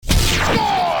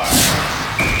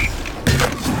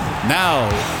Now,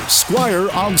 Squire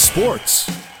on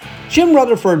Sports. Jim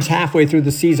Rutherford's halfway through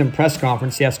the season press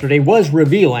conference yesterday was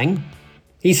revealing.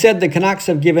 He said the Canucks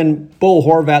have given Bo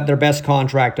Horvat their best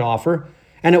contract offer,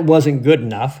 and it wasn't good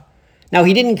enough. Now,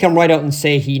 he didn't come right out and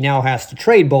say he now has to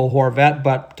trade Bo Horvat,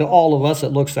 but to all of us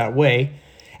it looks that way.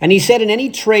 And he said in any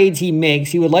trades he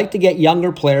makes, he would like to get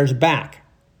younger players back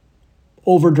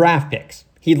over draft picks.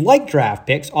 He'd like draft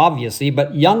picks, obviously,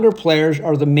 but younger players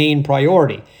are the main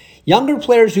priority. Younger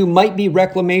players who might be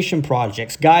reclamation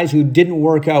projects, guys who didn't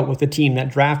work out with the team that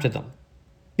drafted them.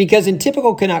 Because in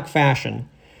typical Canuck fashion,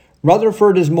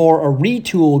 Rutherford is more a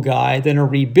retool guy than a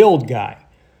rebuild guy.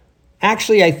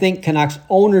 Actually, I think Canucks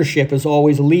ownership is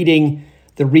always leading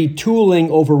the retooling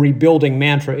over rebuilding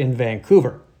mantra in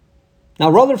Vancouver.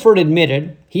 Now, Rutherford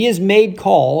admitted he has made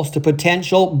calls to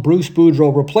potential Bruce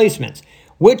Boudreau replacements,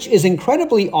 which is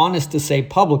incredibly honest to say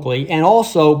publicly and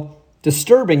also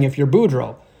disturbing if you're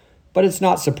Boudreau, but it's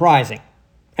not surprising.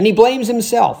 And he blames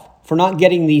himself for not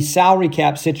getting the salary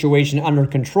cap situation under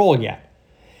control yet.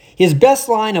 His best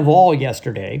line of all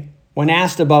yesterday, when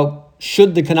asked about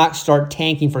should the Canucks start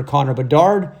tanking for Connor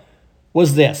Bedard,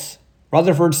 was this.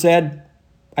 Rutherford said,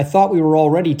 "I thought we were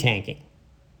already tanking."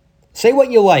 Say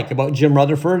what you like about Jim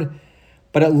Rutherford,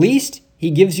 but at least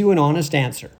he gives you an honest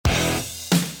answer.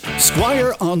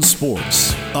 Squire on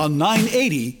Sports on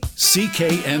 980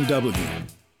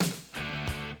 CKNW.